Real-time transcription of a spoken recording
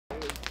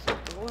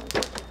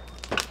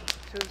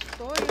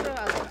6-й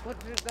раз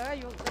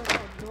поджигаю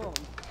этот дом.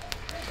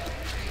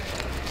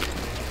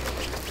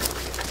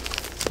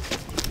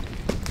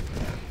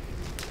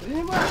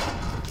 Принимай!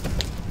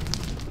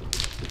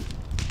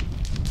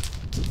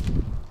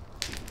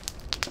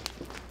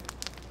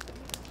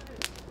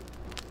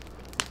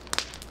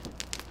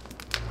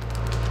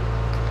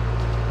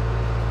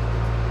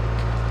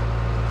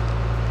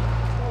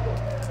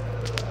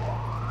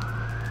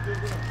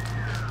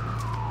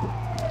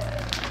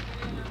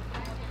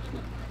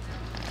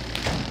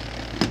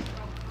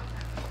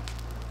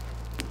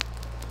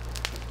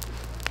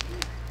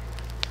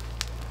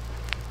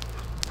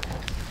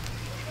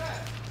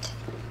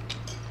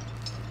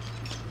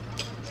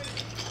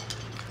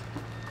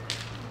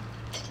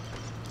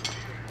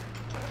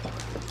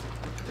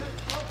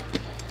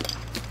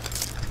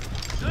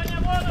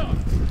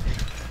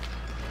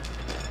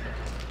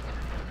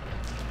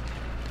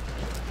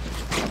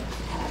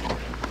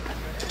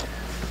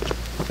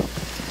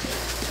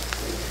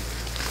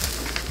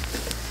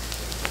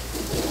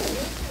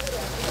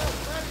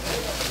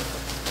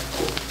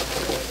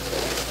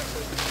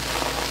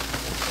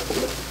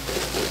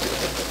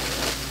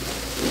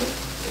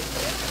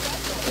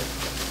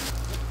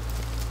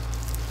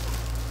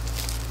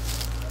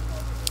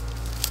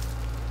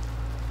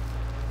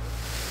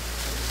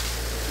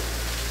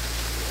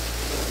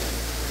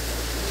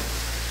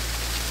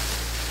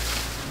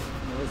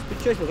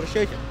 Часть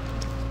возвращайте.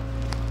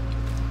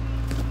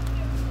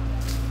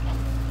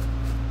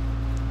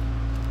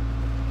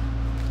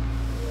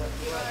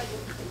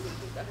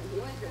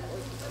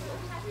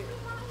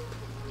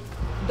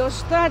 До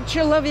 100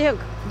 человек,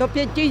 до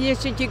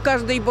 50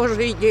 каждый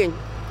божий день.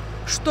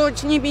 Что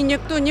с ними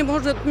никто не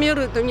может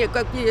меры-то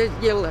никакие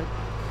сделать.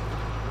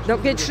 Да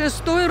ведь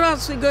 6-й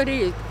раз и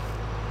горит.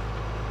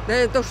 Да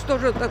это что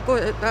же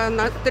такое-то?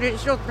 Она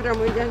трясет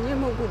прямо, я не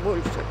могу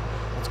больше.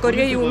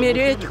 Скорее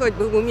умереть, хоть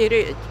бы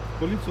умереть.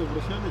 В полицию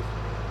обращались?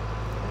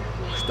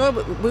 Что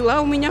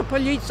была у меня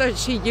полиция,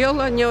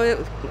 сидела, не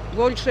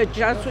больше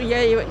часу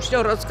я ей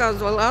все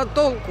рассказывала, а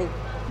толку?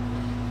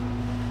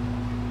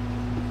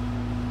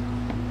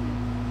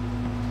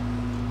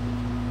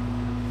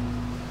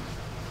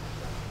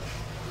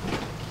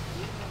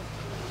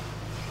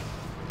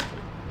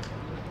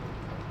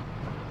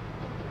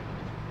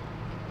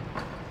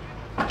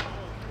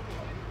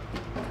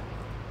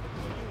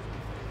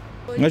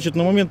 Значит,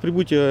 на момент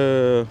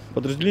прибытия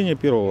подразделения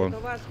первого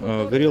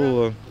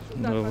горело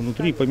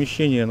внутри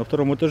помещения на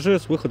 2-м этаже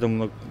с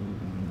выходом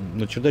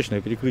на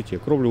чердачное перекрытие.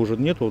 Кровли уже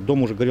нету,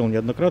 дом уже горел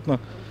неоднократно.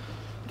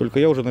 Только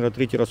я уже, наверное,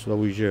 3-й раз сюда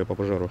выезжаю по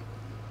пожару.